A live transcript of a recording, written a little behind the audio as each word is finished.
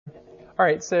All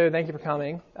right, so thank you for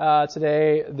coming.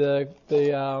 Today,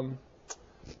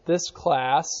 this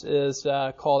class is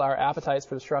called Our Appetites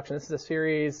for Destruction. This is a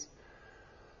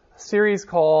series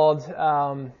called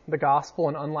The Gospel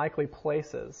in Unlikely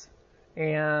Places.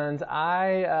 And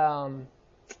I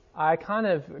kind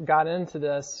of got into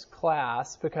this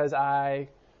class because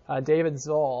David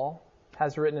Zoll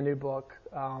has written a new book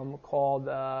called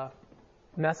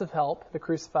Mess of Help, The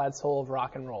Crucified Soul of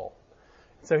Rock and Roll.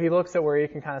 So he looks at where you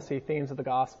can kind of see themes of the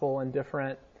gospel in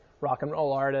different rock and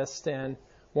roll artists, and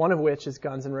one of which is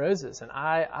Guns N' Roses. And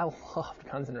I loved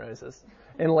Guns N' Roses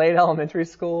in late elementary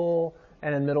school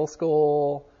and in middle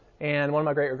school. And one of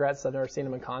my great regrets is I've never seen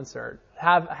them in concert.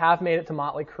 Have made it to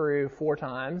Motley Crue 4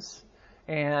 times,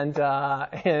 and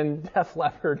Def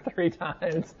Leppard 3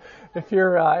 times. If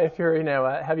you're a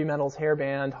heavy metal's hair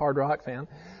band, hard rock fan,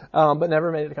 but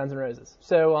never made it to Guns N' Roses.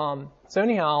 So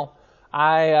anyhow.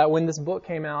 When this book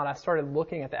came out, I started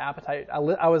looking at the Appetite.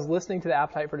 I was listening to the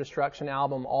Appetite for Destruction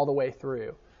album all the way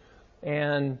through,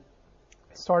 and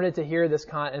started to hear this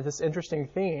interesting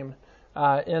theme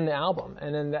in the album.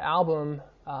 And in the album,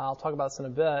 I'll talk about this in a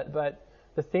bit, but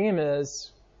the theme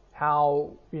is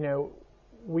how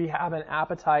we have an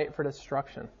appetite for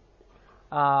destruction.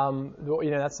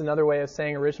 That's another way of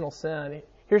saying original sin.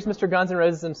 Here's Mr. Guns N'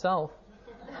 Roses himself.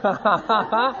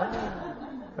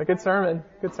 A good sermon,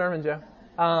 Joe.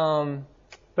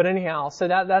 But anyhow, so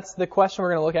that's the question we're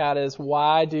going to look at is,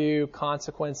 why do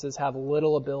consequences have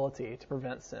little ability to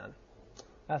prevent sin?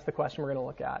 That's the question we're going to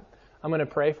look at. I'm going to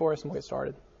pray for us and we'll get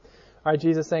started. All right,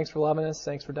 Jesus, thanks for loving us.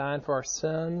 Thanks for dying for our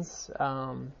sins.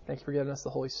 Thanks for giving us the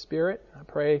Holy Spirit. I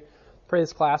pray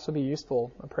this class would be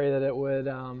useful. I pray that it would,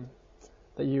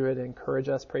 that you would encourage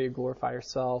us. Pray you glorify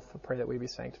yourself. I pray that we be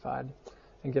sanctified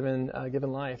and given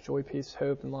life, joy, peace,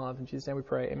 hope, and love. In Jesus' name we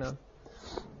pray. Amen.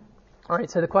 All right,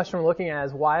 so the question we're looking at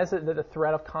is, why is it that the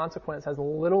threat of consequence has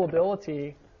little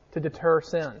ability to deter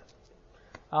sin?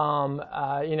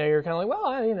 You're kind of like, well,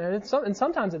 and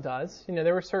sometimes it does.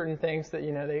 There were certain things that,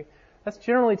 that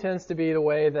generally tends to be the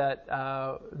way that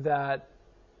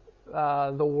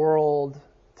the world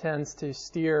tends to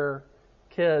steer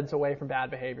kids away from bad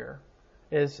behavior,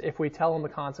 is if we tell them the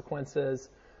consequences,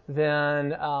 then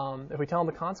they're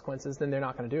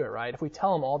not going to do it, right? If we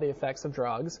tell them all the effects of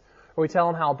drugs, or we tell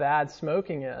them how bad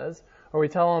smoking is, or we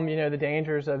tell them, the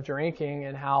dangers of drinking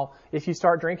and how if you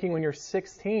start drinking when you're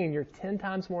 16, you're 10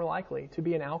 times more likely to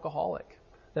be an alcoholic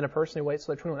than a person who waits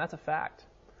till they're 21. That's a fact.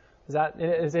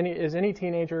 Is any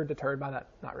teenager deterred by that?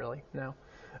 Not really, no.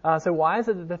 So why is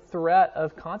it that the threat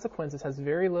of consequences has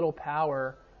very little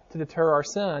power to deter our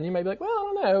sin? You may be like, well,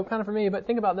 I don't know, kind of for me, but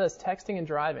think about this, texting and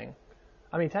driving.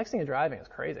 Texting and driving is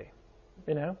crazy.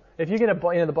 If you get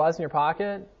the buzz in your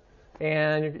pocket,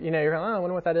 and you're going, I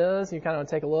wonder what that is. You kind of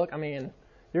take a look.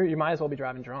 You might as well be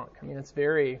driving drunk. It's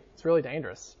really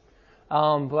dangerous.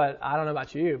 But I don't know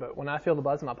about you, but when I feel the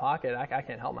buzz in my pocket, I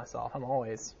can't help myself.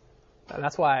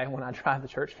 That's why when I drive the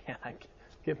church van,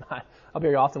 I'll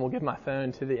very often will give my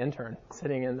phone to the intern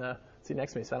sitting in the seat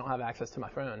next to me, so I don't have access to my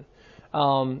phone.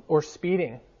 Or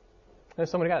speeding.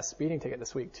 Somebody got a speeding ticket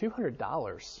this week,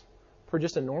 $200 for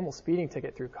just a normal speeding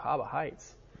ticket through Cahaba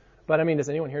Heights. But does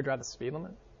anyone here drive the speed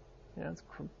limit? It's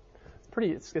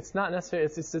pretty. It's not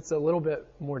necessarily. It's a little bit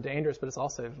more dangerous, but it's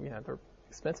also they're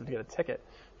expensive to get a ticket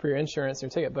for your insurance and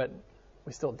your ticket. But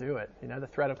we still do it. The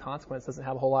threat of consequence doesn't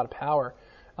have a whole lot of power.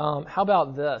 How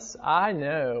about this? I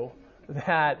know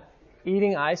that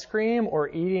eating ice cream or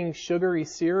eating sugary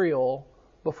cereal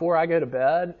before I go to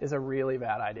bed is a really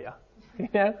bad idea.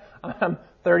 I'm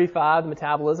 35. The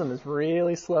metabolism is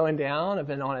really slowing down. I've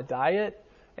been on a diet,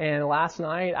 and last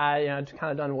night I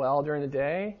kind of done well during the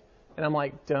day. And I'm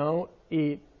like, don't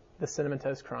eat the Cinnamon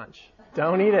Toast Crunch.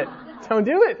 Don't eat it. Don't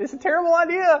do it. It's a terrible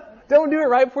idea. Don't do it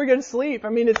right before you go to sleep.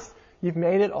 You've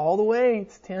made it all the way.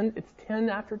 It's 10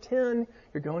 after 10.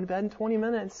 You're going to bed in 20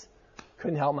 minutes.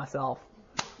 Couldn't help myself,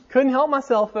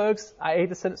 folks.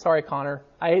 Sorry, Connor.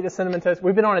 I ate the Cinnamon Toast.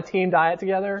 We've been on a team diet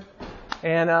together.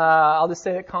 And I'll just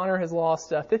say that Connor has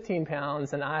lost 15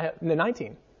 pounds and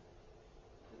 19.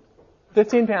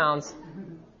 15 pounds.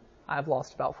 I've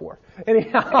lost about 4.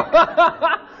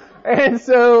 Anyhow, and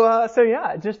so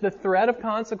yeah, just the threat of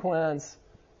consequence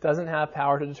doesn't have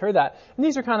power to deter that. And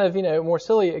these are kind of, more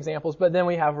silly examples, but then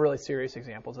we have really serious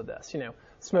examples of this.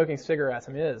 Smoking cigarettes.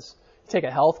 You take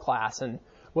a health class and,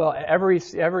 well, every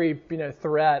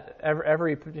threat,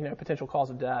 every potential cause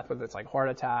of death, whether it's like heart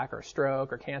attack or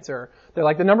stroke or cancer, they're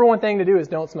like the number one thing to do is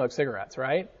don't smoke cigarettes,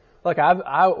 right? Like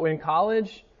in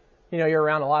college, you're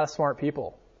around a lot of smart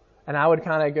people. And I would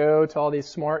kind of go to all these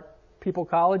smart people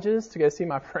colleges to go see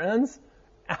my friends.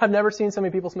 I've never seen so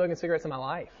many people smoking cigarettes in my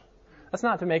life. That's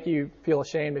not to make you feel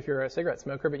ashamed if you're a cigarette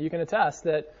smoker, but you can attest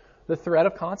that the threat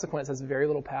of consequence has very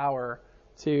little power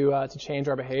to change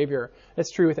our behavior.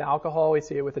 It's true with alcohol. We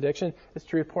see it with addiction. It's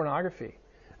true with pornography.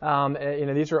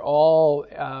 These are all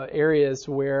areas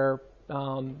where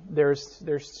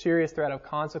there's serious threat of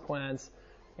consequence,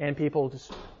 and people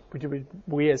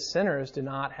we as sinners do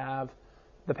not have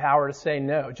the power to say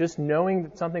no. Just knowing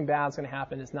that something bad is going to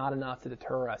happen is not enough to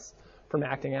deter us from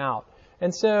acting out.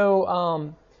 And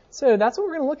so that's what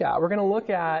we're going to look at. We're going to look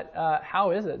at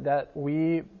how is it that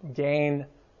we gain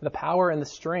the power and the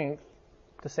strength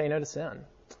to say no to sin.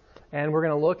 And we're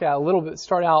going to look at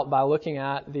start out by looking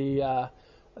at a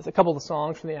couple of the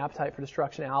songs from the Appetite for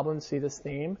Destruction album, see this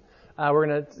theme. We're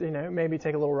going to, maybe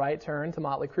take a little right turn to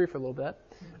Motley Crue for a little bit.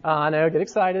 I know, get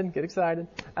excited.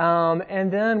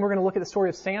 And then we're going to look at the story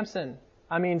of Samson.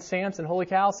 Samson, holy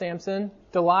cow, Samson.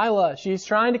 Delilah, she's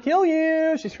trying to kill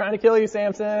you.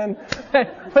 Samson.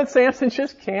 But Samson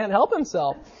just can't help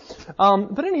himself.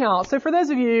 But anyhow, so for those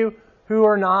of you who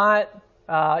are not,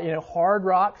 hard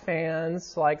rock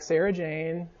fans like Sarah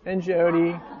Jane and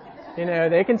Jody,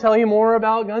 they can tell you more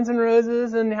about Guns N'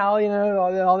 Roses and how,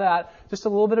 all that. Just a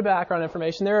little bit of background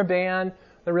information. They're a band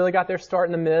that really got their start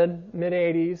in the mid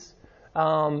 80s.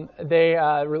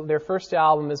 Their first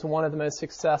album is one of the most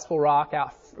successful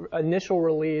initial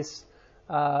release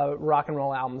rock and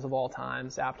roll albums of all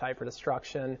times, Appetite for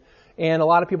Destruction. And a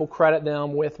lot of people credit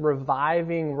them with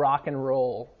reviving rock and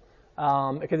roll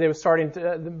because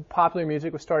the popular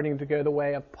music was starting to go the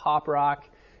way of pop rock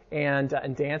and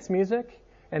dance music.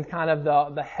 And kind of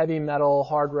the heavy metal,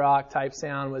 hard rock type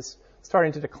sound was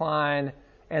starting to decline,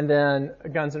 and then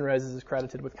Guns N' Roses is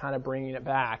credited with kind of bringing it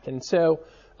back. And so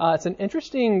it's an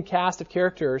interesting cast of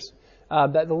characters.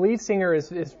 That the lead singer is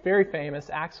very famous,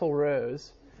 Axl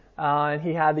Rose, and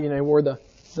he had wore the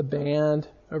band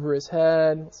over his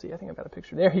head. Let's see, I think I've got a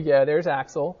picture. There you go. There's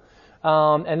Axl.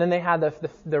 And then they had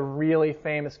the really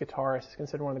famous guitarist,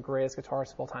 considered one of the greatest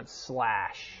guitarists of all time,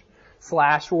 Slash.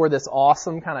 Slash wore this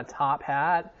awesome kind of top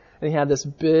hat, and he had this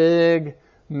big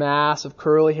mass of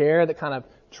curly hair that kind of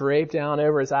draped down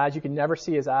over his eyes. You could never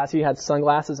see his eyes. He had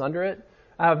sunglasses under it.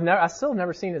 I still have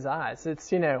never seen his eyes. It's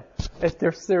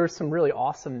there's some really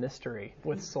awesome mystery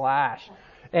with Slash,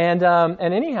 and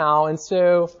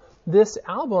so this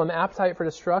album, Appetite for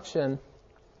Destruction,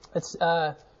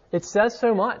 it says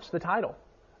so much. The title,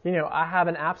 I have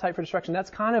an appetite for destruction.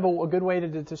 That's kind of a good way to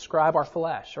describe our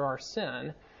flesh or our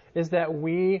sin. Is that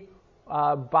we,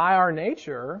 by our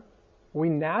nature, we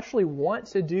naturally want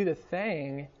to do the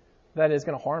thing that is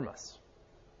going to harm us.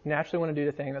 Naturally want to do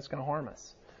the thing that's going to harm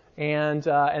us, and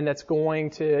that's going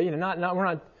to,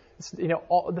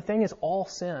 the thing is, all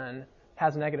sin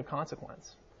has a negative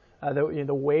consequence.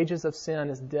 The wages of sin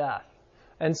is death,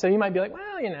 and so you might be like, well,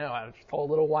 I told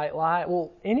a little white lie.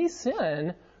 Well, any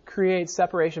sin creates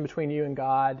separation between you and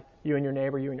God, you and your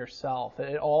neighbor, you and yourself.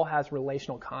 It all has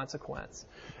relational consequence.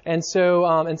 And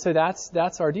so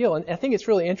that's our deal. And I think it's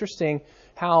really interesting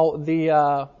how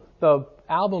the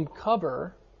album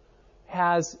cover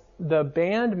has the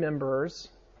band members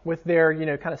with their,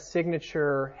 kind of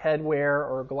signature headwear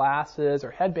or glasses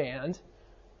or headband,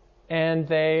 and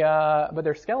but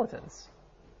they're skeletons.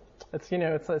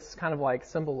 It's kind of like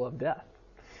symbol of death.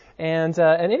 And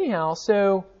anyhow,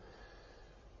 so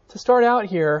to start out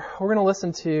here, we're going to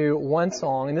listen to one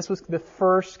song, and this was the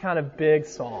first kind of big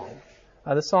song.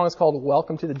 This song is called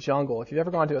Welcome to the Jungle. If you've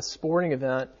ever gone to a sporting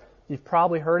event, you've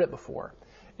probably heard it before.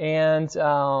 And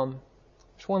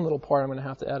there's one little part I'm going to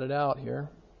have to edit out here.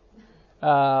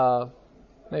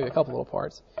 Maybe a couple little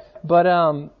parts.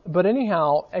 But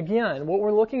anyhow, again, what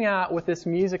we're looking at with this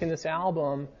music and this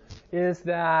album is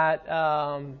that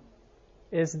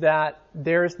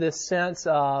there's this sense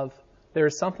of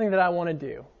there's something that I want to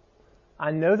do. I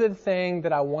know that the thing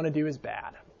that I want to do is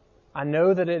bad. I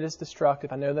know that it is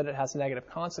destructive. I know that it has negative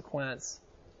consequence,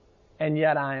 and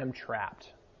yet I am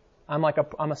trapped. I'm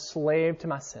a slave to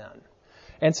my sin.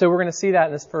 And so we're going to see that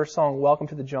in this first song, Welcome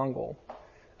to the Jungle.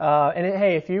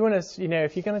 Hey, if you want to,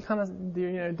 if you're going to kind of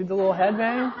do the little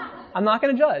headbang, I'm not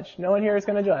going to judge. No one here is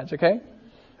going to judge, okay?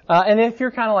 And if you're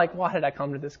kind of like, why did I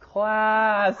come to this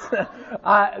class?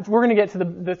 We're going to get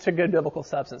to good biblical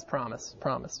substance, promise.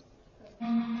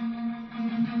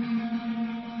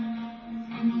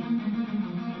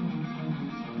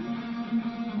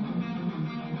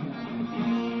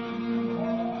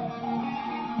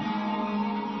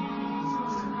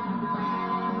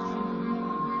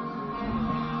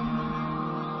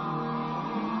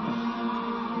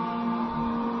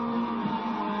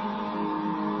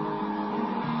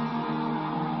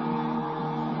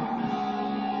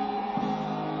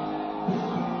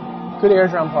 Good air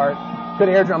drum part. Good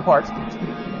air drum parts.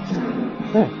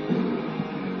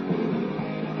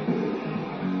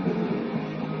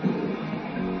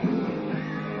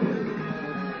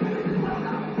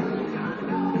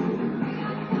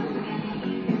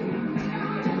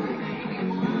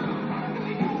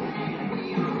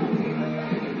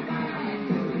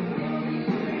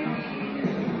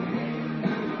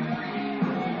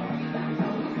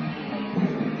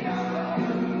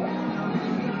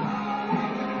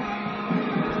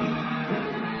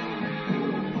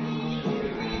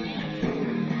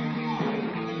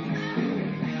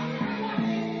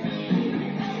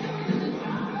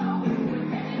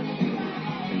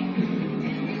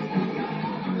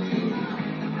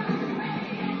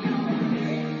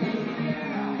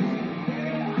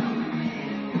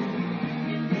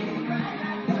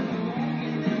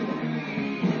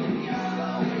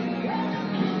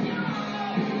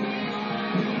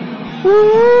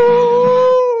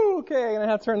 Okay, I'm going to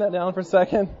have to turn that down for a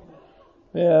second.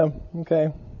 Yeah, okay.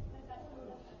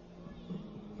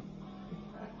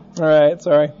 All right,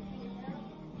 sorry.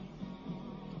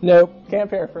 Nope, can't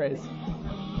paraphrase.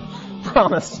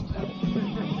 Promise.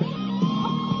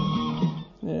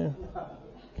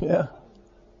 Yeah.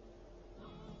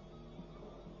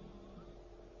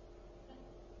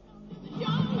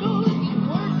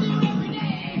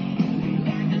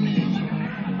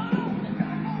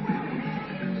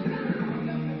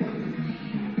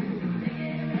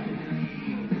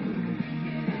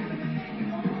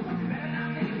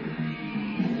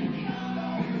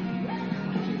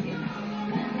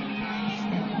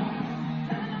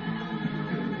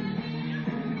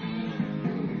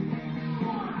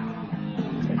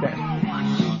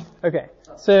 Okay,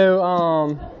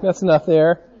 so that's enough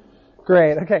there.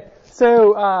 Great. Okay,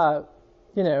 so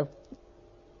you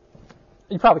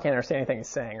probably can't understand anything he's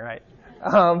saying, right?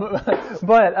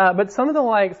 But some of the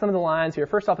lines here.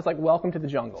 First off, it's like welcome to the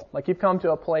jungle. Like you've come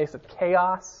to a place of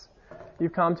chaos.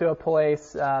 You've come to a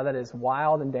place that is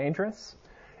wild and dangerous,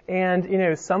 and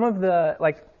some of the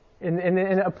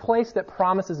in a place that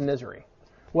promises misery.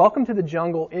 Welcome to the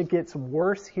jungle. It gets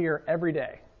worse here every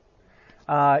day.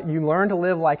 You learn to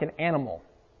live like an animal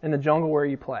in the jungle where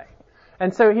you play.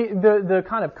 And so the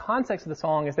kind of context of the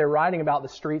song is they're writing about the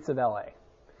streets of LA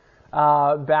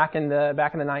back in the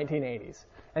 1980s.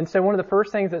 And so one of the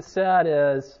first things that's said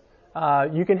is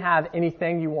you can have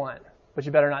anything you want, but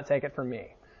you better not take it from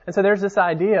me. And so there's this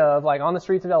idea of like on the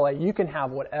streets of LA, you can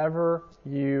have whatever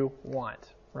you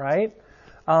want, right?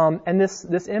 And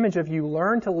this image of you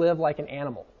learn to live like an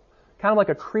animal, kind of like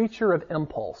a creature of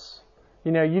impulse.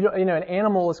 An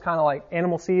animal is kind of like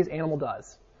animal sees, animal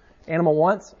does. Animal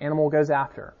wants, animal goes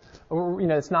after.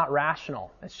 It's not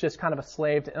rational. It's just kind of a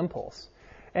slave to impulse.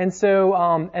 And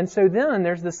so then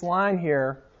there's this line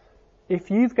here: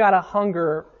 if you've got a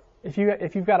hunger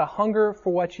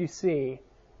for what you see,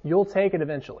 you'll take it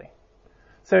eventually.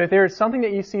 So if there's something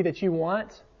that you see that you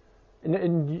want,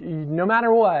 no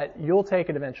matter what, you'll take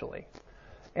it eventually.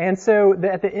 And so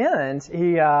at the end,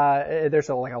 there's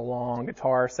a long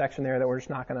guitar section there that we're just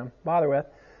not going to bother with.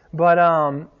 But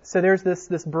so there's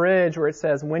this bridge where it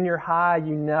says, "When you're high,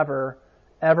 you never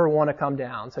ever want to come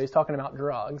down." So he's talking about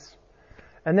drugs.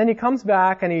 And then he comes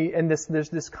back and there's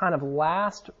this kind of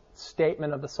last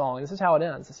statement of the song. This is how it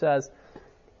ends. It says,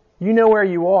 "You know where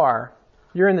you are.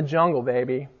 You're in the jungle,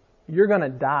 baby. You're going to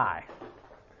die.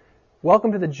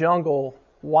 Welcome to the jungle.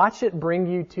 Watch it bring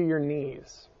you to your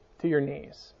knees." To your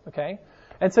knees, okay?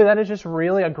 And so that is just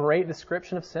really a great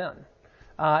description of sin,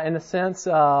 in the sense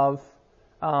of,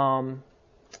 in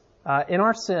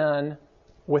our sin,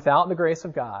 without the grace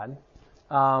of God,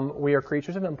 we are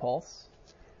creatures of impulse.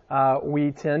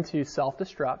 We tend to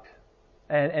self-destruct,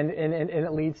 and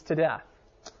it leads to death,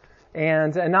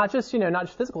 and not just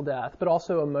physical death, but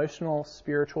also emotional,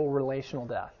 spiritual, relational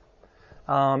death,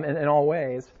 in all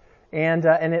ways, and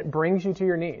it brings you to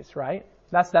your knees, right?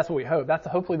 That's what we hope. That's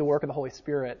hopefully the work of the Holy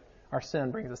Spirit. Our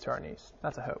sin brings us to our knees.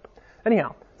 That's a hope.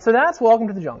 Anyhow, so that's Welcome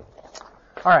to the Jungle.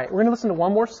 All right, we're going to listen to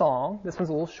one more song. This one's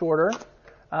a little shorter,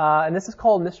 and this is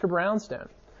called Mr. Brownstone.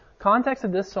 Context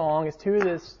of this song is two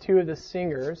of the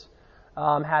singers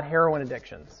had heroin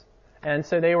addictions, and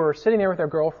so they were sitting there with their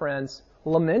girlfriends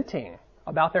lamenting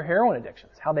about their heroin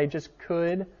addictions, how they just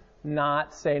could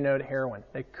not say no to heroin.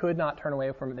 They could not turn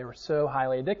away from it. They were so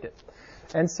highly addicted.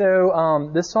 And so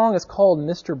this song is called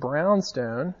Mr.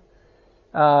 Brownstone.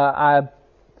 I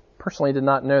personally did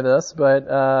not know this, but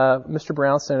Mr.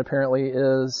 Brownstone apparently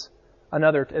is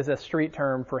a street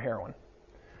term for heroin.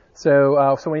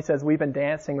 So when he says we've been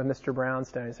dancing with Mr.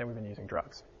 Brownstone, he's saying we've been using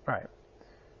drugs. All right.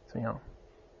 So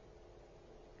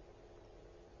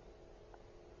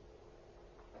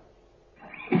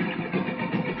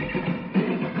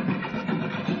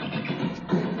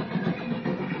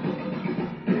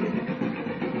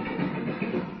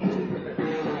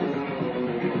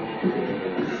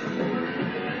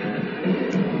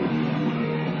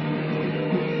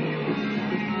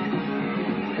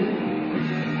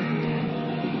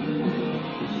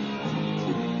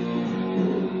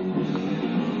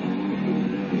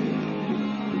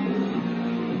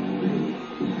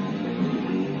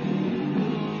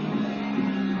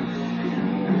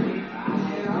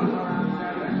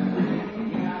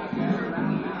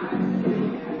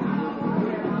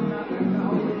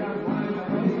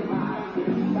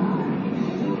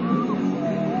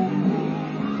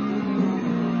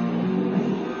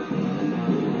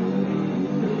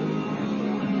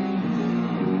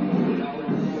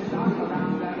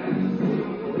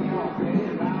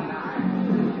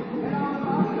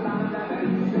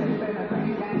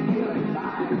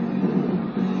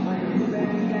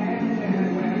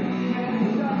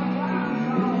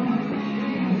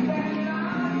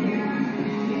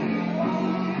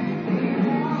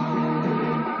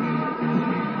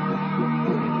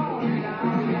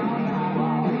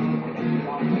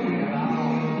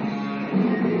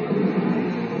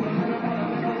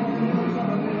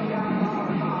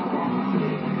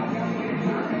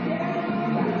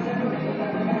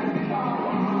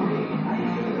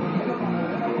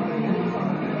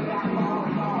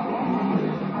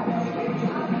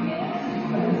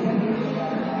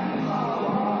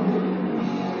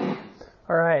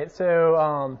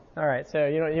So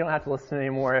you don't have to listen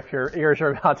anymore if your ears are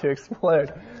about to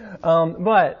explode.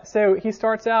 But so he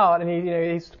starts out and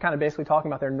he's kind of basically talking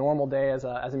about their normal day as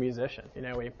a musician.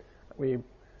 We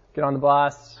get on the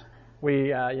bus,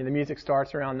 the music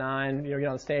starts around 9, get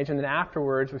on the stage, and then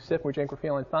afterwards we sip, we drink, we're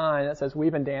feeling fine. That says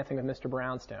we've been dancing with Mr.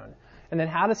 Brownstone. And then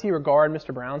how does he regard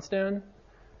Mr. Brownstone?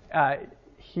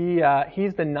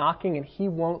 He's been knocking and he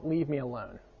won't leave me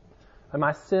alone.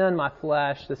 My sin, my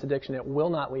flesh, this addiction, it will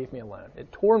not leave me alone.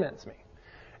 It torments me.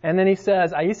 And then he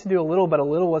says, I used to do a little, but a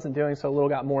little wasn't doing, so a little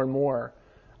got more and more.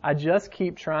 I just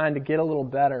keep trying to get a little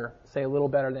better, say a little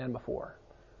better than before.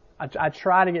 I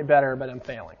try to get better, but I'm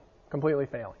failing, completely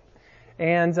failing.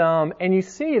 And you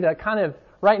see that kind of,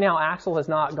 right now Axl has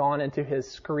not gone into his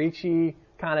screechy,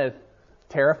 kind of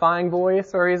terrifying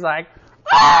voice where he's like,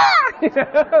 ah!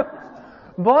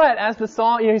 But as the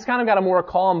song, he's kind of got a more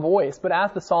calm voice, but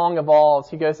as the song evolves,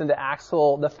 he goes into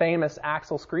the famous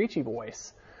Axl screechy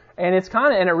voice. And it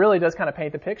really does kind of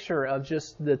paint the picture of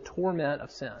just the torment of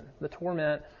sin, the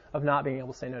torment of not being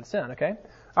able to say no to sin, okay?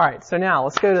 Alright, so now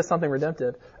let's go to something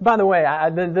redemptive. By the way,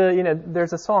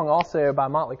 there's a song also by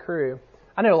Motley Crue.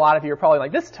 I know a lot of you are probably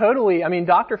like, this totally,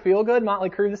 Dr. Feelgood, Motley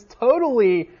Crue, this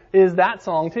totally is that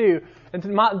song too. And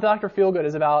Dr. Feelgood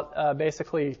is about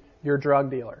basically your drug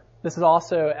dealer. This is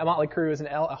also, Motley Crue is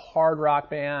a hard rock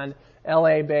band,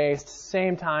 LA based,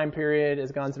 same time period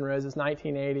as Guns N' Roses,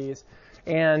 1980s.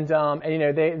 And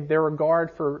their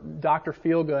regard for Dr.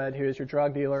 Feelgood, who is your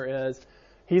drug dealer, is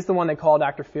he's the one they call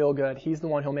Dr. Feelgood. He's the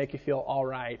one who'll make you feel all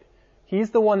right. He's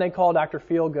the one they call Dr.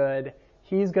 Feelgood.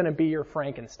 He's going to be your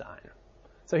Frankenstein.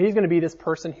 So he's going to be this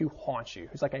person who haunts you,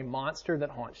 who's like a monster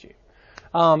that haunts you.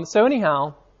 So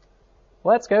anyhow,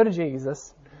 let's go to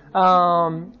Jesus.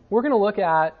 We're going to look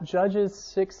at Judges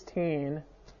 16,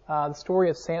 the story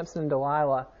of Samson and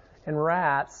Delilah. And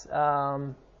rats,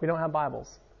 we don't have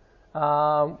Bibles.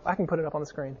 I can put it up on the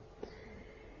screen.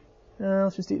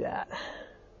 Let's just do that.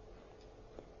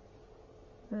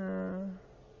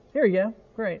 Here we go.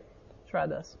 Great. Try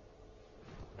this.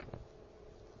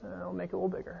 I'll make it a little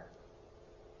bigger.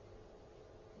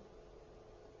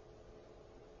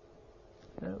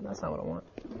 No, that's not what I want.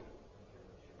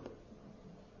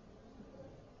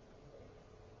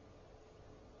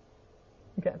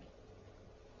 Okay.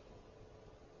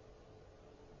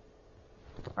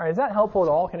 All right, is that helpful at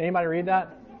all? Can anybody read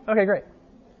that? Okay, great.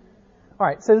 All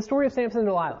right, so the story of Samson and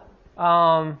Delilah.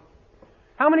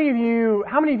 How many of you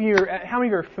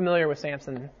are familiar with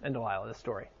Samson and Delilah, this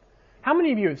story? How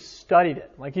many of you have studied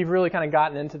it? Like you've really kind of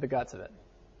gotten into the guts of it?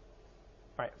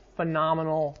 All right,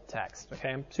 phenomenal text. Okay,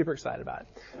 I'm super excited about it.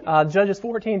 Judges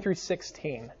 14 through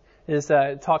 16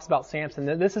 talks about Samson.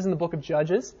 This is in the book of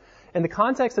Judges. And the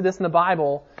context of this in the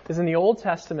Bible is in the Old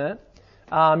Testament.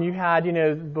 You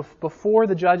had, before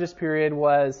the Judges period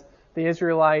was the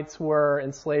Israelites were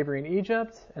in slavery in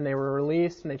Egypt, and they were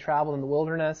released, and they traveled in the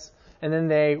wilderness. And then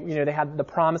they had the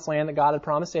promised land that God had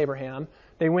promised Abraham.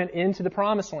 They went into the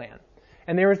promised land.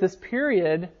 And there was this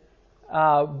period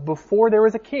before there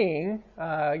was a king,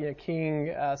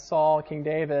 King Saul, King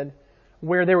David,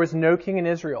 where there was no king in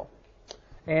Israel.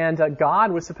 And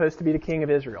God was supposed to be the king of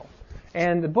Israel.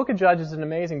 And the book of Judges is an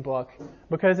amazing book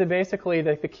because it basically,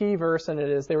 the key verse in it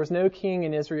is, there was no king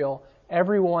in Israel.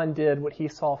 Everyone did what he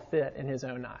saw fit in his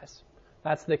own eyes.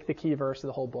 That's the key verse of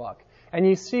the whole book. And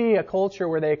you see a culture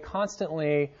where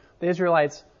the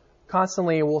Israelites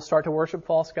constantly will start to worship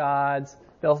false gods.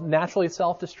 They'll naturally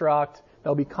self-destruct.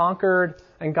 They'll be conquered.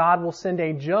 And God will send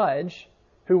a judge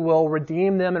who will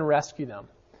redeem them and rescue them.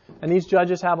 And these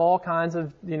judges have all kinds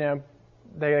of, they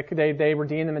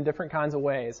redeem them in different kinds of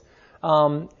ways.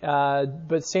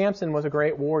 But Samson was a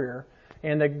great warrior.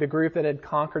 And the group that had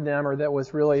conquered them, or that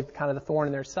was really kind of the thorn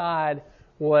in their side,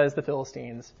 was the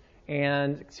Philistines.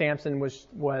 And Samson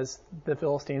was the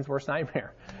Philistines' worst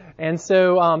nightmare. And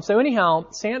so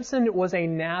anyhow, Samson was a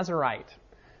Nazirite.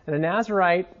 And a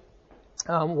Nazirite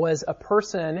was a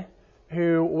person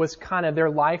who was their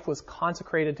life was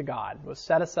consecrated to God, was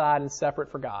set aside and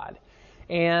separate for God.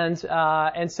 And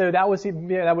so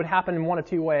that would happen in one of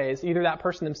two ways. Either that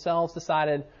person themselves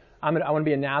decided, I want to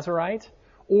be a Nazirite,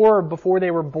 or before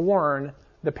they were born,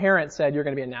 the parents said, you're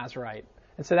going to be a Nazirite.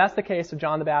 And so that's the case of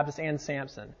John the Baptist and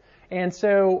Samson. And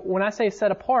so when I say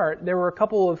set apart, there were a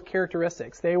couple of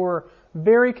characteristics. They were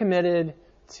very committed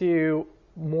to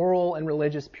moral and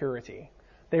religious purity.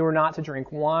 They were not to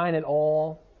drink wine at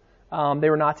all. They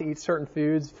were not to eat certain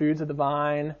foods of the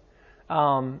vine.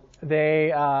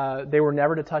 They were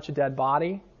never to touch a dead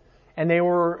body. And they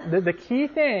were, the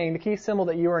key symbol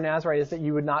that you were a Nazirite is that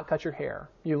you would not cut your hair.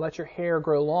 You let your hair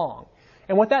grow long.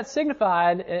 And what that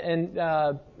signified,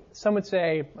 and some would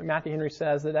say, like Matthew Henry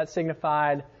says, that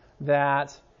signified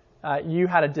that you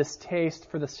had a distaste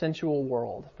for the sensual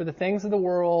world, for the things of the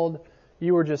world.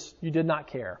 You did not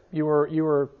care.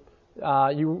 You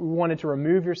wanted to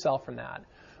remove yourself from that.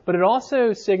 But it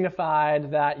also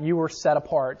signified that you were set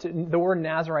apart. The word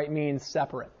Nazarite means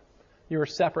separate. You were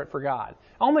separate for God.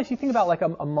 Almost, you think about like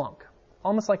a monk,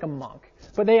 almost like a monk.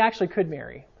 But they actually could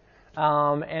marry.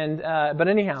 But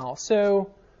anyhow,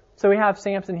 so we have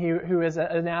Samson who is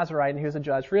a Nazarite and who's a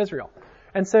judge for Israel.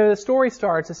 And so the story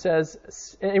starts, it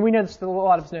says, and we know this, a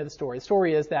lot of us know the story. The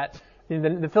story is that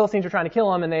the Philistines are trying to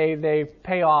kill him, and they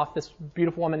pay off this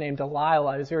beautiful woman named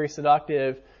Delilah, who's very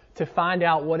seductive, to find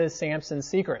out what is Samson's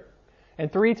secret. And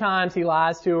 3 times he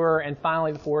lies to her, and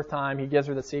finally the 4th time he gives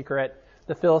her the secret.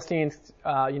 The Philistines,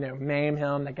 maim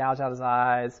him, they gouge out his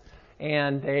eyes,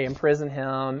 and they imprison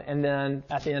him. And then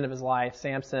at the end of his life,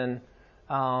 Samson,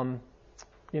 kind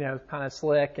of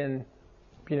slick and,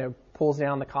 pulls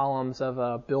down the columns of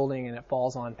a building, and it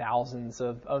falls on thousands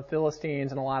of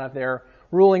Philistines and a lot of their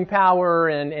ruling power.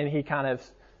 And he kind of,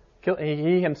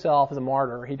 he himself is a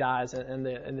martyr. He dies in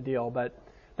the deal, but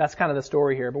that's kind of the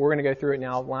story here, but we're going to go through it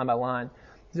now line by line.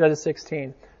 Judges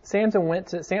 16. Samson went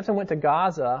to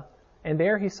Gaza, and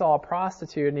there he saw a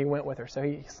prostitute, and he went with her. So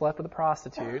he slept with a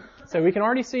prostitute. So we can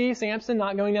already see Samson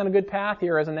not going down a good path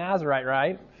here as a Nazarite,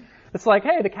 right? It's like,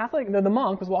 hey, the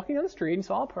monk was walking down the street and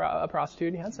saw a prostitute,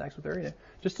 and he had sex with her,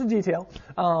 just a detail.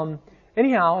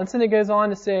 Anyhow, and then it goes on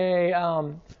to say,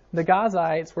 the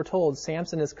Gazites were told,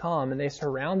 Samson has come, and they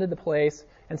surrounded the place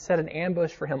and set an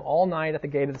ambush for him all night at the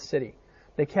gate of the city.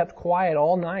 They kept quiet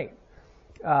all night,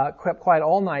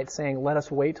 saying, let us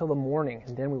wait till the morning,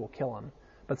 and then we will kill him.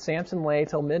 But Samson lay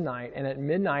till midnight, and at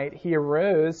midnight he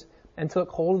arose and took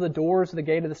hold of the doors of the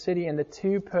gate of the city and the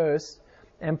 2 posts,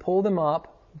 and pulled them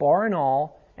up, bar and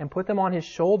all, and put them on his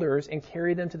shoulders, and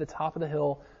carried them to the top of the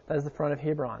hill that is the front of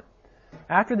Hebron.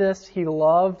 After this, he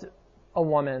loved a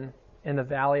woman in the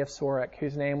valley of Sorek,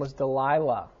 whose name was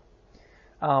Delilah.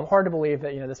 Hard to believe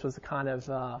that, this was the kind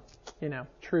of,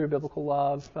 true biblical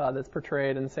love that's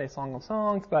portrayed in, say, Song of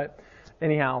Songs. But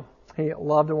anyhow, he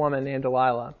loved a woman named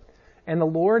Delilah. And the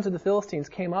lords of the Philistines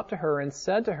came up to her and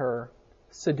said to her,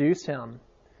 seduce him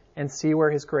and see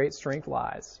where his great strength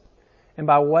lies, and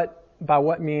by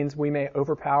what means we may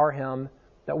overpower him,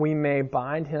 that we may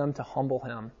bind him to humble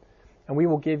him. And we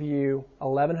will give you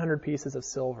 1,100 pieces of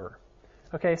silver.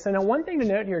 Okay, so now one thing to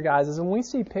note here, guys, is when we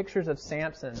see pictures of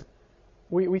Samson,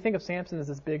 we think of Samson as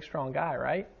this big, strong guy,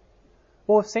 right?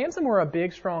 Well, if Samson were a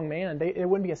big, strong man, it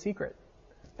wouldn't be a secret.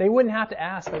 They wouldn't have to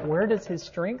ask, like, where does his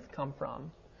strength come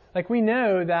from? Like, we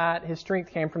know that his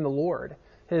strength came from the Lord.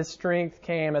 His strength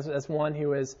came as one who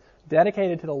was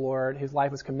dedicated to the Lord, whose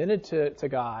life was committed to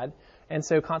God, and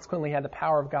so consequently had the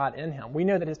power of God in him. We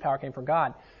know that his power came from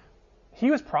God. He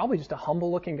was probably just a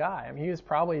humble-looking guy. I mean, he was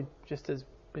probably just as,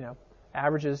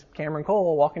 average as Cameron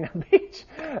Cole walking down the beach.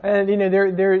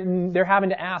 And, they're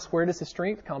having to ask, where does his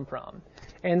strength come from?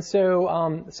 And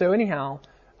so they've,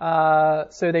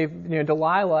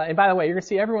 Delilah, and by the way, you're going to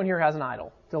see everyone here has an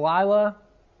idol. Delilah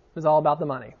is all about the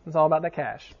money. It's all about the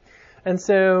cash. And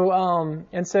so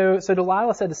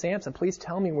Delilah said to Samson, please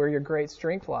tell me where your great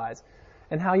strength lies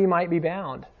and how you might be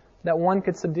bound, that one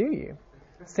could subdue you.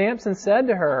 Samson said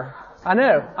to her, I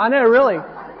know, really,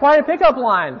 quite a pickup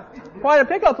line,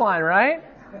 right?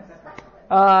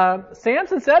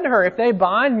 Samson said to her, if they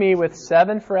bind me with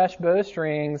 7 fresh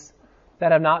bowstrings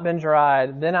that have not been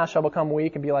dried, then I shall become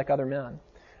weak and be like other men.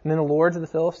 And then the lords of the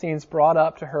Philistines brought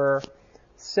up to her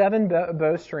 7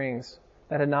 bowstrings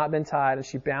that had not been tied, and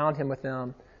she bound him with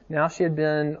them. Now she had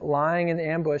been lying in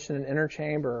ambush in an inner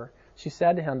chamber. She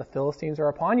said to him, the Philistines are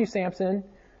upon you, Samson.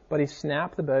 But he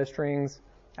snapped the bowstrings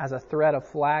as a thread of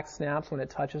flax snaps when it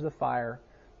touches the fire.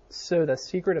 So the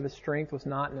secret of his strength was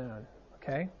not known.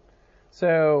 Okay?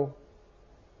 So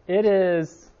it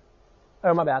is,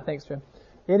 oh my bad, thanks Jim.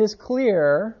 It is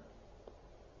clear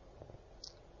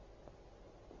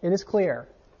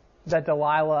that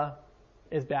Delilah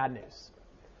is bad news.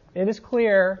 It is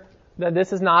clear that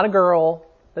this is not a girl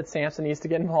that Samson needs to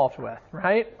get involved with,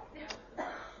 right?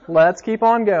 Let's keep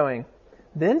on going.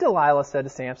 Then Delilah said to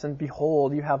Samson,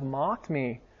 behold, you have mocked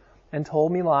me and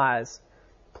told me lies.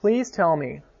 Please tell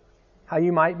me how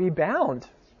you might be bound.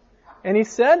 And he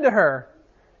said to her,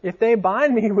 if they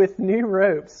bind me with new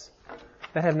ropes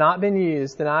that have not been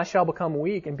used, then I shall become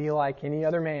weak and be like any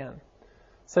other man.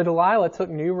 So Delilah took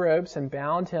new ropes and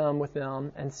bound him with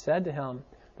them and said to him,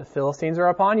 the Philistines are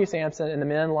upon you, Samson, and the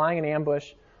men lying in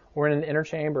ambush were in an inner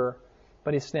chamber.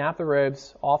 But he snapped the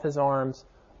ropes off his arms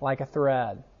like a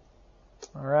thread.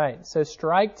 All right, so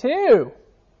strike 2.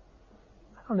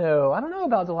 I don't know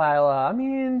about Delilah. I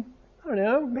mean, I don't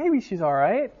know. Maybe she's all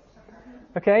right.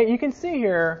 Okay, you can see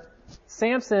here,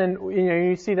 Samson,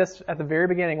 you see this at the very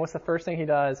beginning. What's the first thing he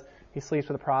does? He sleeps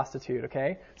with a prostitute,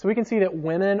 okay? So we can see that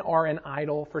women are an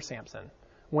idol for Samson.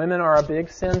 Women are a big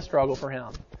sin struggle for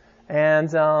him. And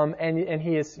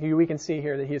we can see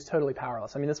here that he is totally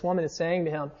powerless. I mean, this woman is saying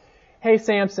to him, hey,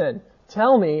 Samson,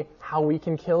 tell me how we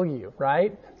can kill you,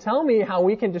 right? Tell me how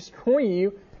we can destroy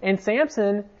you. And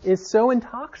Samson is so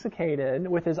intoxicated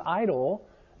with his idol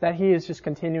that he is just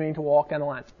continuing to walk down the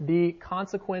line. The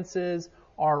consequences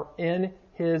are in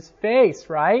his face,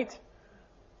 right?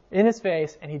 In his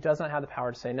face, and he does not have the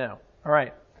power to say no. All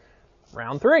right,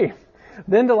 round 3.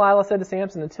 Then Delilah said to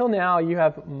Samson, until now you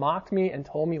have mocked me and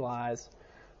told me lies.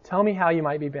 Tell me how you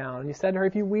might be bound. And he said to her,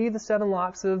 if you weave the 7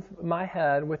 locks of my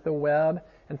head with the web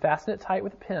and fasten it tight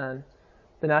with a pin,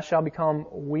 then I shall become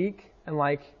weak and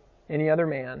like any other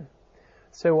man.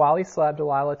 So while he slept,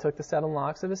 Delilah took the 7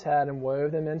 locks of his head and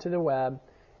wove them into the web,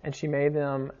 and she made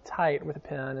them tight with a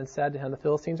pin and said to him, the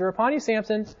Philistines are upon you,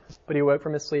 Samson. But he woke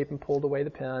from his sleep and pulled away the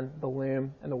pin, the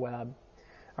loom, and the web.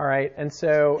 All right, and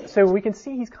so we can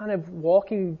see he's kind of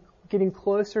walking, getting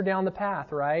closer down the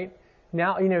path, right?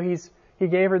 Now, he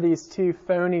gave her these 2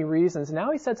 phony reasons.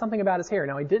 Now he said something about his hair.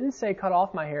 Now he didn't say cut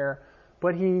off my hair,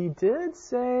 but he did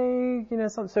say,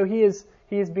 something. So he is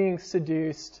being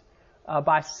seduced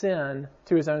by sin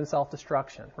to his own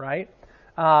self-destruction, right?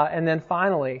 And then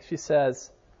finally, she says,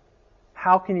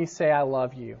 how can you say I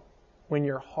love you when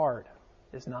your heart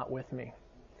is not with me?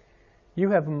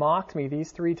 You have mocked me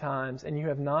these 3 times, and you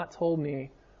have not told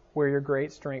me where your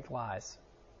great strength lies.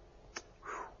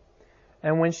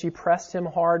 And when she pressed him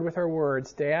hard with her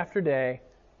words day after day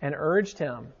and urged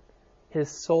him, his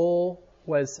soul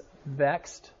was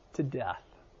vexed to death.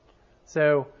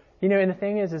 So, and the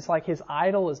thing is, it's like his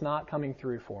idol is not coming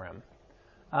through for him.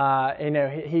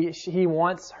 He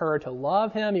wants her to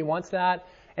love him. He wants that,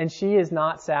 and she is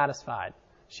not satisfied.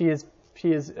 She is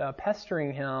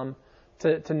pestering him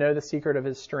to know the secret of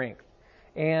his strength.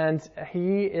 And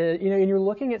he is, and you're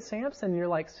looking at Samson, and you're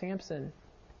like, Samson,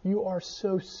 you are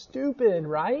so stupid,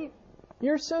 right?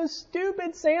 You're so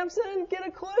stupid, Samson. Get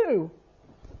a clue.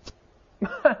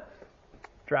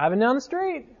 Driving down the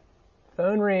street.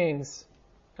 Phone rings.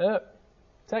 Oh,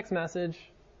 text message.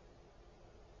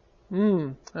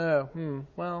 Well,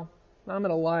 I'm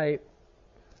at a light.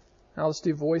 I'll just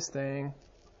do voice thing.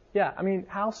 Yeah, I mean,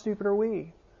 how stupid are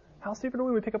we? How stupid are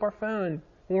we? We pick up our phone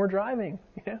when we're driving.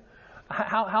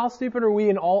 How stupid are we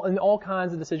in all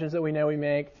kinds of decisions that we know we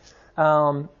make,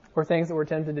 or things that we're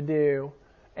tempted to do,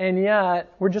 and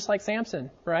yet we're just like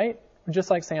Samson, right? We're just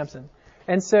like Samson.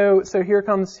 And so here it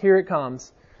comes.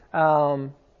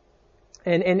 And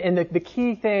the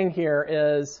key thing here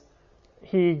is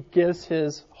he gives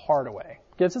his heart away.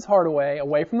 Gives his heart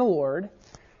away from the Lord.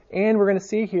 And we're going to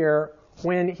see here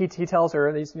when he tells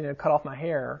her, cut off my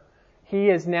hair, he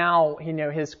is now,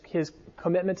 his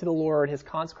commitment to the Lord, his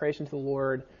consecration to the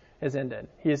Lord is ended.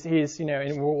 He's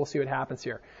and we'll see what happens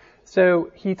here. So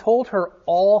he told her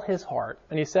all his heart,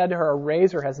 and he said to her, a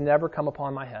razor has never come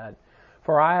upon my head,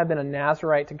 for I have been a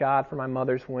Nazirite to God from my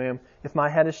mother's womb. If my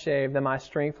head is shaved, then my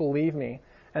strength will leave me,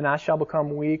 and I shall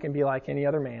become weak and be like any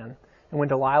other man. And when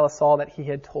Delilah saw that he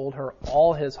had told her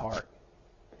all his heart,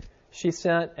 she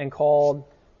sent and called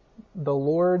the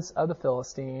lords of the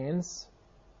Philistines.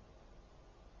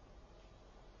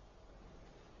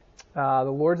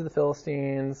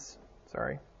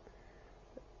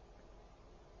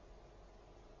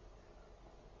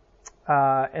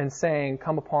 And saying,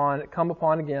 come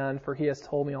upon again, for he has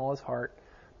told me all his heart.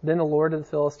 Then the Lord of the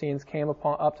Philistines came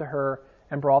up to her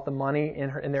and brought the money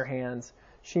in their hands.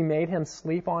 She made him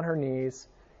sleep on her knees,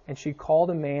 and she called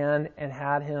a man and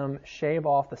had him shave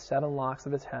off the 7 locks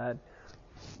of his head.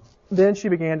 Then she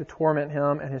began to torment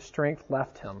him, and his strength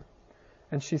left him.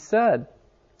 And she said,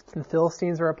 the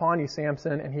Philistines are upon you,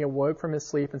 Samson. And he awoke from his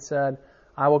sleep and said,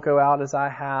 I will go out as I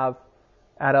have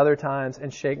at other times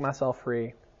and shake myself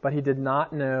free. But he did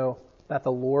not know that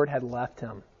the Lord had left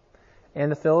him.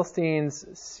 And the Philistines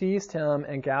seized him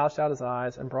and gouged out his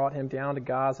eyes and brought him down to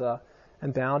Gaza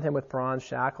and bound him with bronze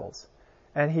shackles.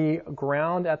 And he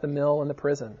ground at the mill in the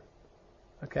prison.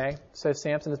 Okay, so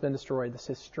Samson has been destroyed.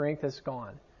 His strength is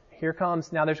gone.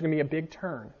 Now there's going to be a big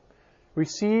turn. We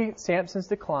see Samson's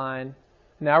decline.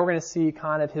 Now we're going to see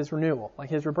kind of his renewal, like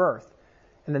his rebirth.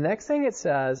 And the next thing it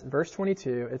says, verse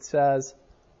 22, it says,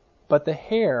 but the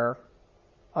hair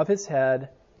of his head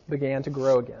began to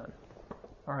grow again.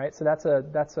 All right, so that's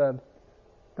the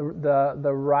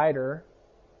writer,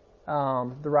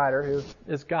 who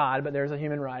is God, but there's a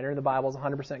human writer. The Bible is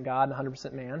 100% God and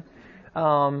 100% man.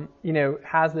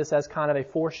 has this as kind of a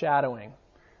foreshadowing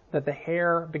that the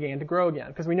hair began to grow again.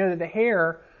 Because we know that the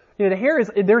hair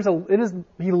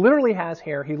he literally has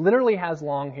hair. He literally has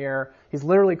long hair. He's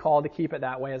literally called to keep it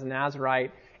that way as a Nazirite.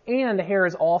 And the hair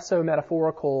is also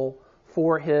metaphorical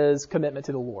for his commitment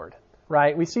to the Lord,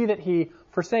 right? We see that he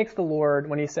forsakes the Lord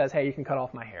when he says, hey, you can cut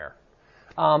off my hair.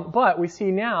 But we see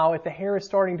now, if the hair is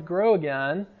starting to grow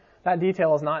again, that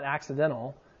detail is not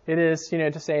accidental. It is,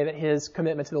 to say that his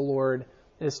commitment to the Lord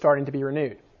is starting to be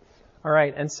renewed. All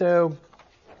right, and so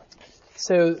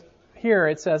here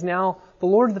it says, now the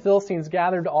Lord of the Philistines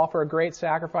gathered to offer a great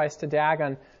sacrifice to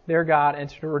Dagon, their god, and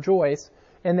to rejoice.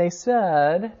 And they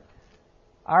said,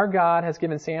 our God has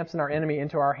given Samson, our enemy,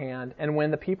 into our hand. And when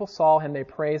the people saw him, they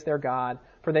praised their God.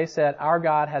 For they said, our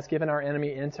God has given our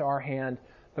enemy into our hand,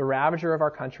 the ravager of our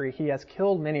country. He has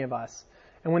killed many of us.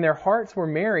 And when their hearts were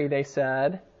merry, they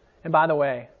said, and by the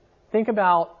way, think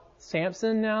about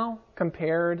Samson now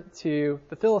compared to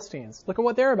the Philistines. Look at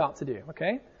what they're about to do,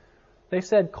 okay? They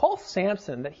said, call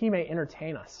Samson that he may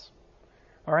entertain us.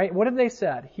 All right, what have they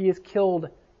said? He has killed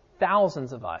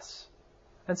thousands of us.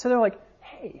 And so they're like,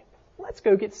 hey, let's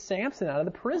go get Samson out of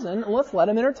the prison and let's let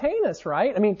him entertain us,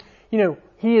 right? I mean,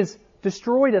 he has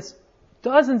destroyed us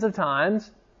dozens of times,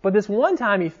 but this one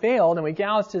time he failed and we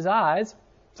gouged his eyes,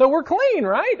 so we're clean,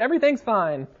 right? Everything's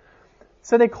fine.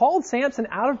 So they called Samson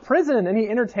out of prison and he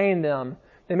entertained them.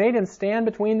 They made him stand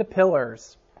between the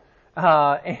pillars.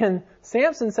 And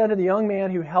Samson said to the young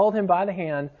man who held him by the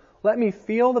hand, let me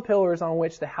feel the pillars on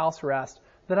which the house rests,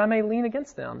 that I may lean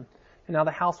against them. And now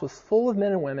the house was full of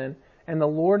men and women, and the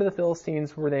Lord of the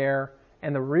Philistines were there,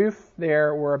 and the roof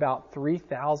there were about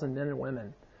 3,000 men and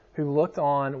women who looked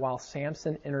on while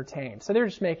Samson entertained. So they're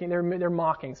just they're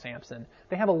mocking Samson.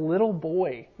 They have a little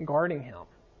boy guarding him.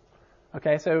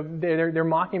 Okay, so they're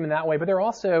mocking him in that way, but they're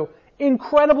also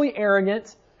incredibly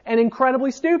arrogant and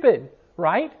incredibly stupid,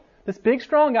 right? This big,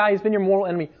 strong guy who's been your mortal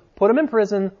enemy, put him in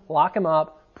prison, lock him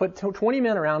up, put 20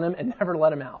 men around him, and never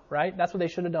let him out, right? That's what they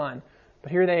should have done.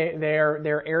 But here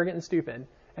they're arrogant and stupid,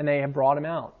 and they have brought him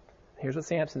out. Here's what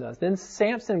Samson does. Then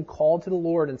Samson called to the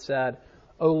Lord and said,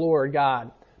 O Lord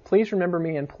God, please remember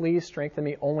me and please strengthen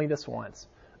me only this once.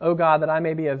 O God, that I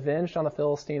may be avenged on the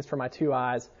Philistines for my 2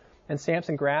 eyes. And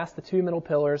Samson grasped the 2 middle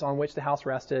pillars on which the house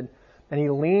rested, and he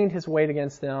leaned his weight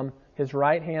against them, his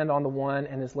right hand on the one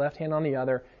and his left hand on the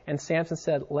other. And Samson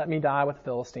said, let me die with the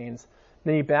Philistines.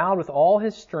 Then he bowed with all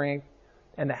his strength,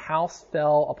 and the house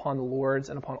fell upon the lords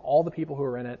and upon all the people who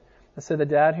were in it. And so the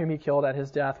dead whom he killed at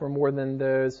his death were more than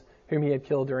those whom he had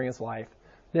killed during his life.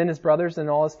 Then his brothers and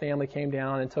all his family came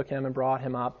down and took him and brought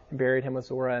him up and buried him with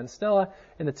Zorah and Stella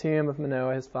in the tomb of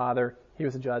Manoah his father. He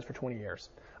was a judge for 20 years.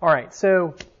 All right,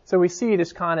 so we see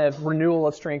this kind of renewal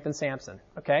of strength in Samson,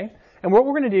 okay? And what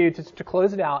we're going to do to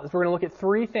close it out is we're going to look at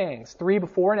 3 things, 3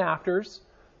 before and afters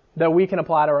that we can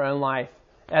apply to our own life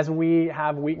as we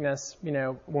have weakness,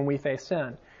 when we face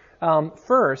sin.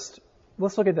 First,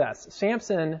 let's look at this.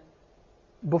 Samson,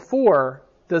 before,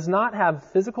 does not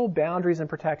have physical boundaries and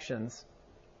protections,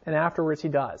 and afterwards he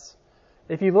does.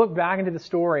 If you look back into the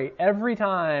story, every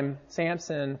time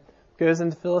Samson goes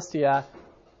into Philistia,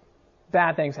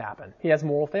 bad things happen. He has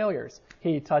moral failures.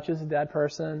 He touches a dead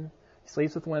person, he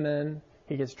sleeps with women,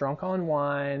 he gets drunk on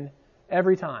wine,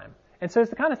 every time. And so it's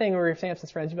the kind of thing where if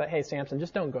Samson's friends, you'd be like, hey, Samson,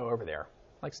 just don't go over there.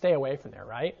 Like, stay away from there,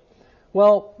 right?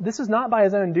 Well, this is not by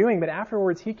his own doing, but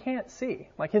afterwards he can't see.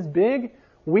 Like, his big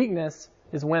weakness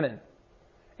is women.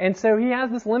 And so he has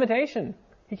this limitation.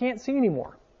 He can't see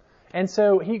anymore. And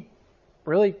so he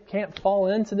really can't fall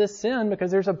into this sin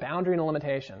because there's a boundary and a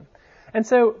limitation. And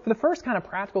so the first kind of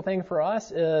practical thing for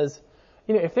us is,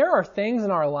 if there are things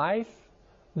in our life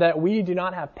that we do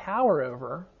not have power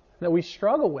over, that we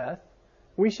struggle with,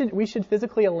 we should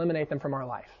physically eliminate them from our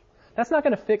life. That's not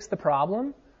going to fix the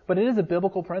problem, but it is a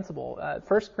biblical principle.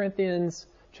 1 Corinthians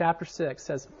chapter 6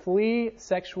 says, flee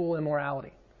sexual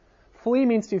immorality. Flee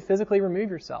means to physically remove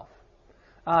yourself.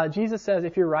 Jesus says,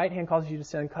 if your right hand causes you to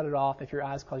sin, cut it off. If your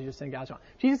eyes cause you to sin, gouge it out.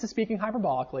 Jesus is speaking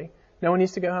hyperbolically. No one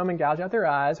needs to go home and gouge out their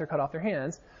eyes or cut off their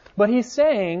hands. But he's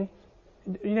saying,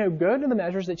 go to the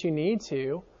measures that you need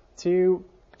to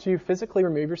physically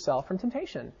remove yourself from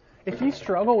temptation. If you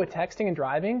struggle with texting and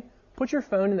driving, put your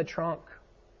phone in the trunk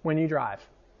when you drive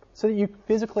so that you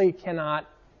physically cannot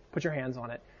put your hands on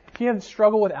it. If you have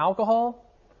struggle with alcohol,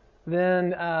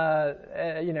 then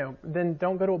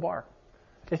don't go to a bar.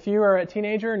 If you are a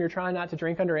teenager and you're trying not to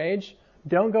drink underage,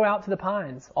 don't go out to the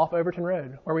Pines off Overton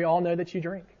Road where we all know that you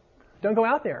drink. Don't go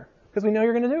out there because we know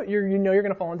you're going to do it. You know you're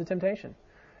going to fall into temptation.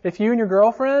 If you and your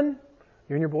girlfriend,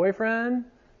 you and your boyfriend,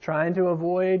 trying to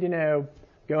avoid,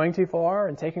 going too far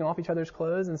and taking off each other's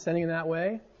clothes and sinning in that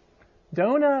way,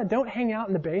 Don't hang out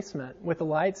in the basement with the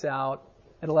lights out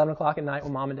at 11 o'clock at night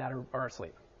when mom and dad are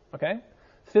asleep. Okay?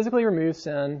 Physically remove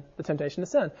sin, the temptation to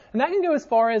sin. And that can go as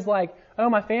far as like, oh,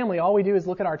 my family, all we do is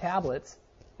look at our tablets.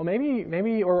 Well,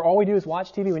 maybe, or all we do is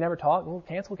watch TV, we never talk. Well,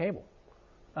 cancel cable.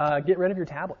 Get rid of your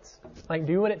tablets. Like,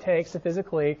 do what it takes to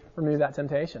physically remove that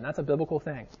temptation. That's a biblical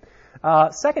thing.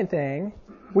 Second thing,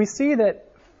 we see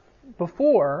that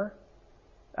before,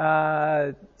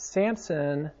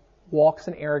 Samson walks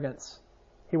in arrogance.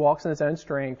 He walks in his own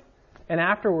strength. And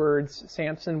afterwards,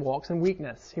 Samson walks in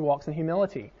weakness. He walks in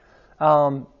humility.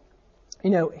 Think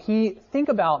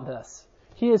about this.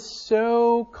 He is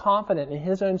so confident in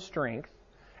his own strength.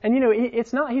 And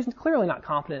he's clearly not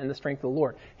confident in the strength of the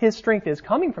Lord. His strength is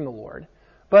coming from the Lord,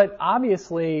 but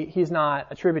obviously he's not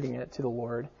attributing it to the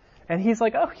Lord. And he's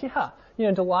like, oh yeah,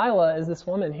 Delilah is this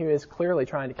woman who is clearly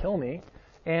trying to kill me.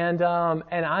 And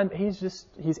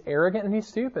he's arrogant and he's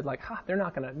stupid. Like, they're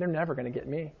never gonna get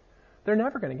me. They're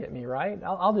never gonna get me, right?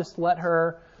 I'll just let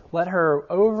her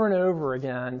over and over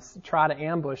again try to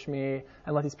ambush me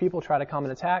and let these people try to come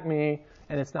and attack me,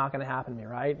 and it's not gonna happen to me,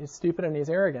 right? He's stupid and he's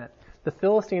arrogant. The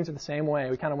Philistines are the same way.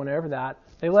 We kind of went over that.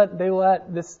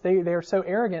 They're so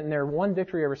arrogant in their one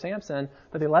victory over Samson,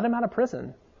 but they let him out of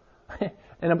prison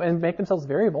and make themselves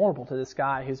very vulnerable to this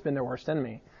guy who's been their worst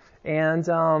enemy. And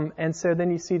so then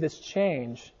you see this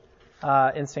change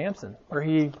in Samson, where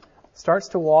he starts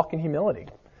to walk in humility.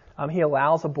 He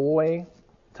allows a boy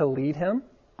to lead him.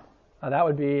 That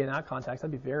would be, in that context,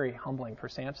 that'd be very humbling for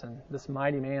Samson, this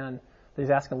mighty man that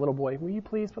he's asking a little boy, will you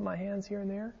please put my hands here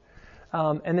and there?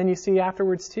 And then you see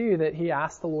afterwards, too, that he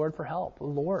asked the Lord for help.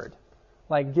 Lord,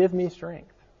 give me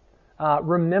strength.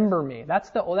 Remember me.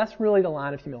 That's really the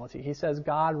line of humility. He says,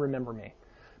 God, remember me.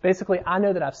 Basically, I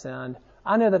know that I've sinned.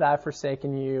 I know that I've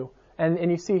forsaken you. And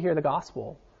you see here the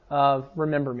gospel of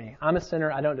remember me. I'm a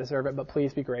sinner. I don't deserve it, but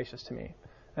please be gracious to me.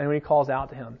 And when he calls out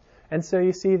to him. And so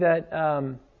you see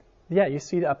that, you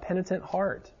see a penitent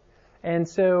heart. And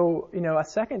so, a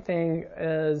second thing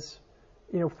is,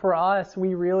 for us,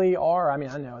 we really are, I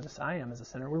know this, I am as a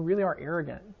sinner, we really are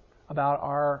arrogant about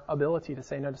our ability to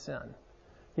say no to sin.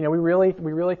 We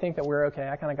really think that we're okay,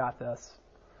 I kind of got this.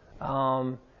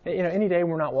 Any day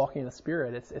when we're not walking in the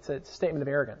Spirit, it's a statement of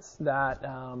arrogance that,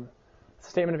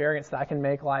 I can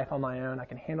make life on my own, I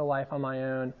can handle life on my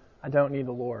own, I don't need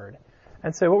the Lord.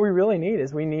 And so what we really need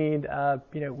is we need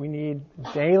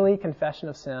daily confession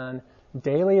of sin,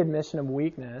 daily admission of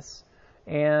weakness,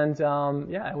 and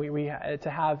to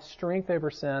have strength over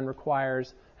sin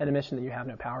requires an admission that you have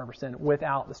no power over sin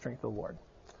without the strength of the Lord.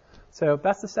 So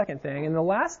that's the second thing. And the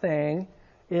last thing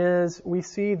is we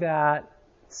see that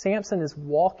Samson is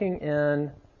walking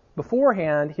in,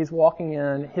 beforehand, he's walking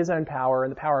in his own power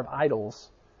and the power of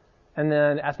idols. And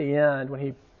then at the end, when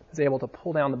he is able to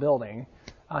pull down the building,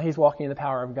 he's walking in the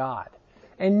power of God.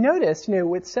 And notice,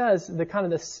 it says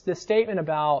the statement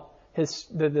about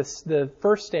the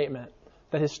first statement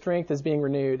that his strength is being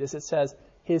renewed is it says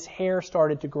his hair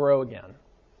started to grow again.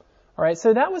 All right,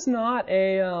 so that was not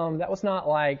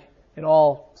like it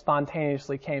all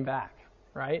spontaneously came back,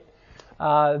 right?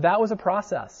 That was a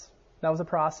process. That was a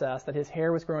process that his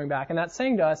hair was growing back, and that's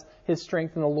saying to us his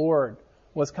strength in the Lord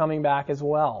was coming back as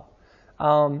well.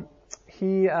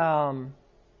 He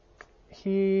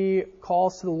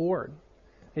calls to the Lord.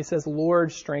 He says,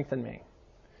 "Lord, strengthen me."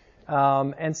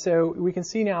 And so we can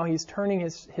see now he's turning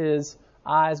his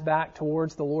eyes back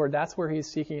towards the Lord. That's where he's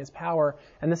seeking his power.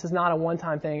 And this is not a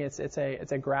one-time thing. It's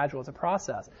a gradual. It's a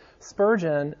process.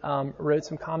 Spurgeon wrote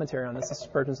some commentary on this. This is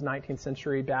Spurgeon's 19th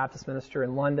century Baptist minister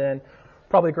in London,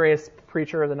 probably the greatest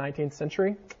preacher of the 19th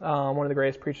century, one of the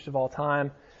greatest preachers of all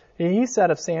time. He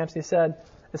said of Samson, he said,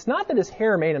 "It's not that his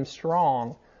hair made him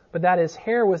strong, but that his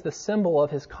hair was the symbol of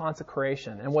his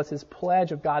consecration and was his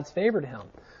pledge of God's favor to him.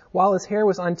 While his hair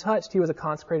was untouched, he was a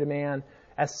consecrated man.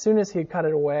 As soon as he had cut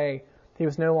it away, he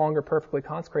was no longer perfectly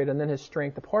consecrated, and then his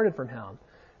strength departed from him." And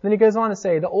then he goes on to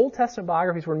say, "The Old Testament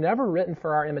biographies were never written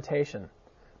for our imitation,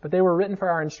 but they were written for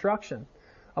our instruction.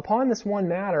 Upon this one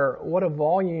matter, what a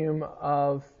volume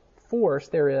of force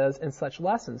there is in such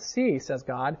lessons. See, says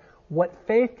God, what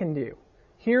faith can do.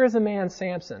 Here is a man,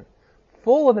 Samson,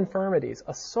 full of infirmities,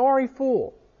 a sorry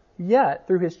fool, yet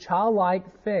through his childlike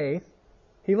faith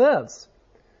he lives.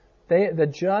 The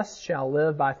just shall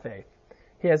live by faith.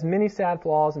 He has many sad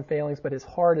flaws and failings, but his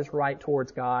heart is right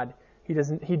towards God. He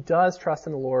does trust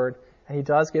in the Lord, and he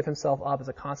does give himself up as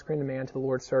a consecrated man to the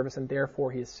Lord's service, and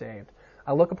therefore he is saved.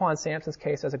 I look upon Samson's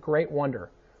case as a great wonder,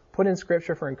 put in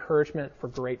Scripture for encouragement for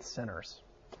great sinners."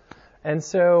 And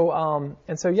so,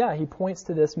 he points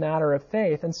to this matter of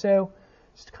faith. And so,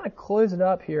 just to kind of close it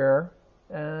up here,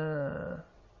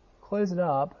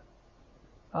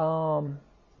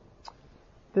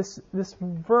 This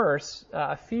verse,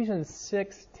 Ephesians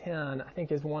 6:10, I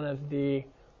think is one of the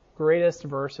greatest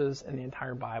verses in the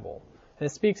entire Bible. And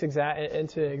it speaks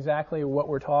into exactly what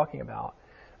we're talking about.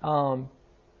 The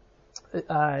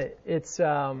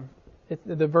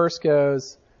verse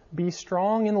goes, "Be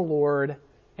strong in the Lord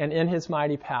and in His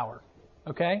mighty power."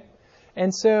 Okay?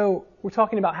 And so we're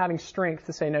talking about having strength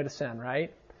to say no to sin,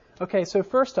 right? Okay, so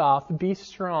first off, be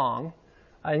strong.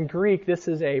 In Greek, this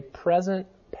is a present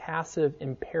passive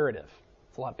imperative.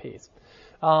 It's a lot of P's.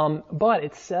 But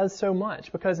it says so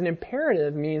much because an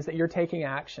imperative means that you're taking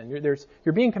action.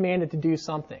 You're being commanded to do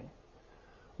something.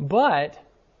 But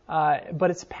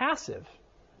it's passive.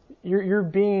 You're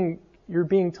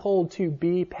being told to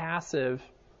be passive,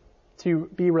 to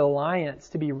be reliant,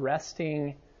 to be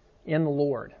resting in the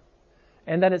Lord.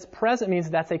 And that it's present means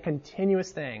that's a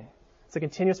continuous thing. It's a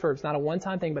continuous verb. It's not a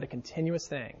one-time thing, but a continuous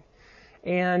thing.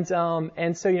 And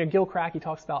so, Gil Cracky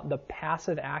talks about the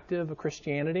passive active of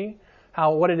Christianity,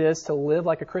 how what it is to live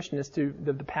like a Christian is to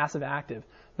the passive active,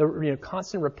 the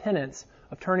constant repentance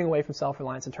of turning away from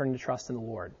self-reliance and turning to trust in the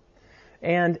Lord.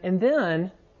 And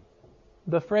then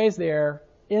the phrase there,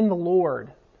 in the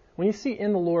Lord. When you see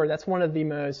in the Lord, that's one of the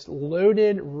most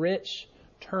loaded, rich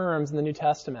terms in the New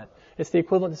Testament. It's the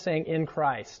equivalent to saying in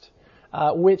Christ,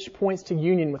 which points to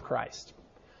union with Christ.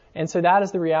 And so that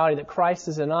is the reality that Christ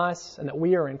is in us and that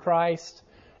we are in Christ.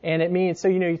 And it means, so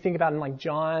you think about in like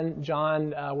John,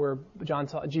 where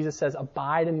Jesus says,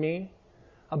 "Abide in me."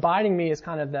 Abiding me is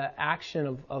kind of the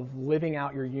action of living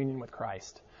out your union with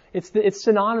Christ. It's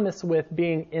synonymous with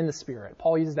being in the Spirit.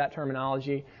 Paul uses that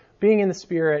terminology. Being in the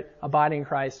Spirit, abiding in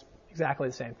Christ, exactly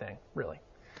the same thing, really,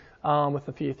 with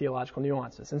a few theological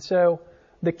nuances. And so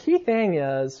the key thing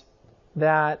is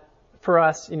that for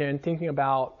us, in thinking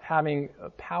about having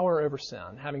power over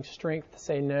sin, having strength to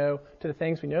say no to the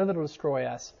things we know that will destroy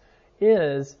us,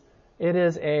 it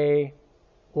is a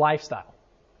lifestyle.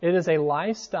 It is a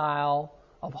lifestyle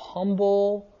of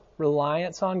humble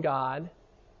reliance on God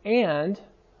and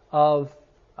of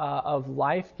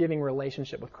life-giving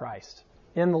relationship with Christ,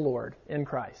 in the Lord, in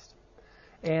Christ.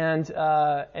 And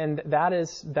that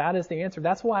is the answer.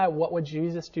 That's why "What Would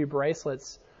Jesus Do"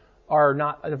 bracelets are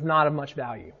not of much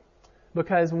value.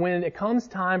 Because when it comes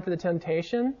time for the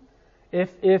temptation,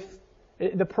 it's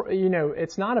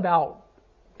not about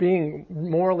being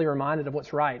morally reminded of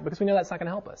what's right, because we know that's not going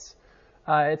to help us.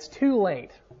 It's too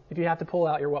late if you have to pull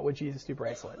out your "What Would Jesus Do"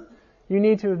 bracelet. You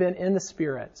need to have been in the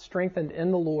Spirit, strengthened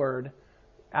in the Lord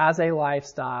as a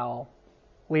lifestyle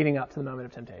leading up to the moment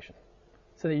of temptation,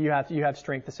 so that you have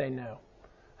strength to say no.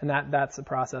 And that's the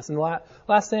process. And the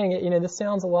last thing, this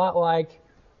sounds a lot like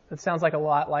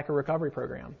a recovery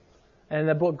program. And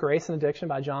the book Grace and Addiction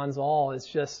by John Zoll is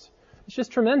just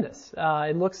tremendous.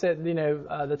 It looks at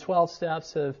the 12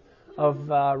 steps of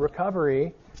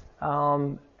recovery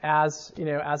as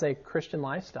a Christian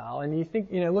lifestyle. And you think,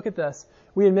 look at this.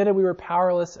 We admitted we were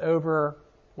powerless over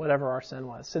whatever our sin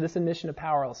was. So this admission of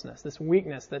powerlessness, this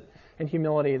weakness and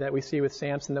humility that we see with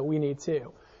Samson that we need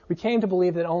too. We came to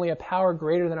believe that only a power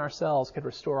greater than ourselves could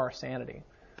restore our sanity.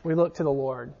 We looked to the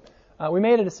Lord. We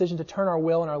made a decision to turn our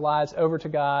will and our lives over to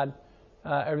God,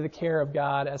 over the care of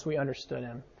God as we understood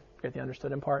Him. Forget the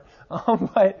understood Him part.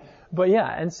 But yeah,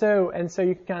 and so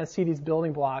you can kind of see these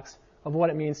building blocks of what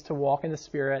it means to walk in the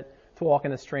Spirit, to walk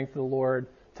in the strength of the Lord,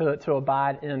 to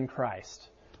abide in Christ.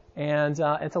 And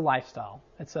it's a lifestyle.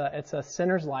 It's a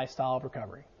sinner's lifestyle of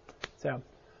recovery. So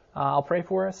I'll pray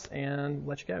for us and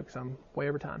let you go because I'm way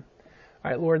over time. All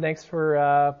right, Lord, thank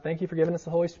you for giving us the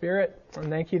Holy Spirit, and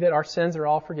thank you that our sins are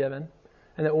all forgiven,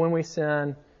 and that when we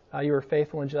sin, you are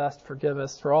faithful and just to forgive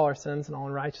us for all our sins and all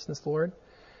unrighteousness, Lord.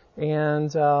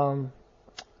 And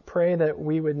pray that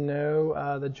we would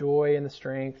know the joy and the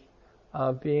strength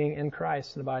of being in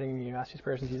Christ and abiding in you. I ask these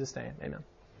prayers in Jesus' name. Amen.